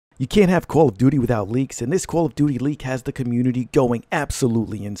You can't have Call of Duty without leaks, and this Call of Duty leak has the community going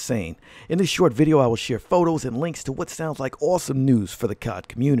absolutely insane. In this short video, I will share photos and links to what sounds like awesome news for the COD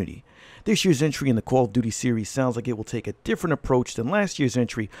community. This year's entry in the Call of Duty series sounds like it will take a different approach than last year's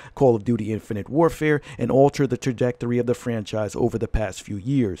entry, Call of Duty Infinite Warfare, and alter the trajectory of the franchise over the past few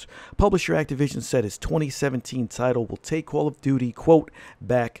years. Publisher Activision said its 2017 title will take Call of Duty, quote,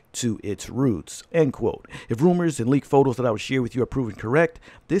 back to its roots, end quote. If rumors and leaked photos that I will share with you are proven correct,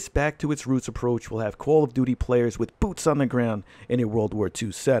 this back to its roots approach will have Call of Duty players with boots on the ground in a World War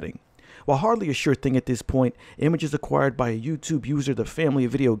II setting. While hardly a sure thing at this point, images acquired by a YouTube user, the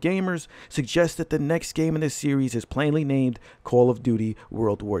FamilyofGamers, suggest that the next game in this series is plainly named Call of Duty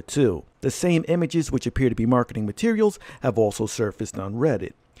World War II. The same images, which appear to be marketing materials, have also surfaced on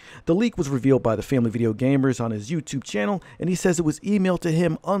Reddit. The leak was revealed by the FamilyofGamers on his YouTube channel, and he says it was emailed to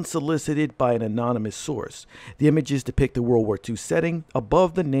him unsolicited by an anonymous source. The images depict the World War II setting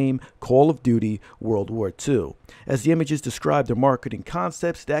above the name Call of Duty World War II. As the images describe their marketing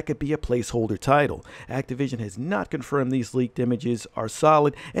concepts, that could be a placeholder title. Activision has not confirmed these leaked images are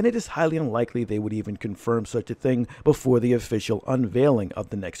solid, and it is highly unlikely they would even confirm such a thing before the official unveiling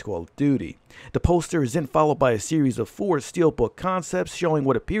of the next Call of Duty. The poster is then followed by a series of 4 steelbook concepts showing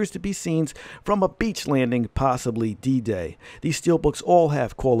what appears to be scenes from a beach landing, possibly D-Day. These steelbooks all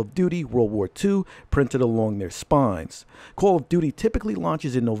have Call of Duty World War II printed along their spines. Call of Duty typically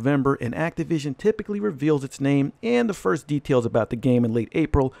launches in November, and Activision typically reveals its name and the first details about the game in late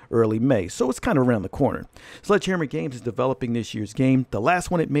April, early May, so it's kind of around the corner. Sledgehammer Games is developing this year's game. The last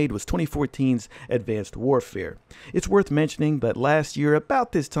one it made was 2014's Advanced Warfare. It's worth mentioning that last year,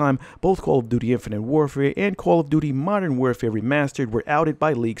 about this time, both Call of Duty Infinite Warfare and Call of Duty Modern Warfare Remastered were outed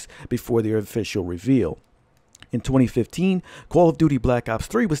by leaks before their official reveal. In 2015, Call of Duty Black Ops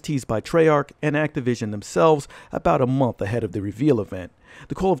 3 was teased by Treyarch and Activision themselves about a month ahead of the reveal event.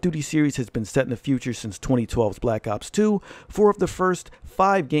 The Call of Duty series has been set in the future since 2012's Black Ops 2. 4 of the first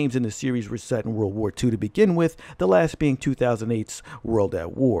 5 games in the series were set in World War II to begin with, the last being 2008's World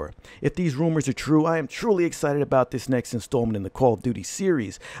at War. If these rumors are true, I am truly excited about this next installment in the Call of Duty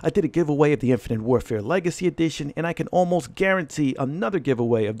series. I did a giveaway of the Infinite Warfare Legacy Edition, and I can almost guarantee another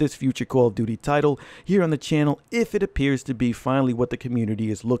giveaway of this future Call of Duty title here on the channel if it appears to be finally what the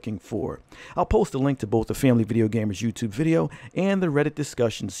community is looking for. I'll post a link to both the FamilyofGamers YouTube video and the Reddit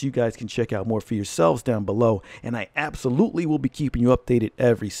discussion so you guys can check out more for yourselves down below, and I absolutely will be keeping you updated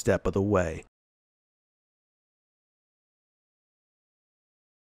every step of the way.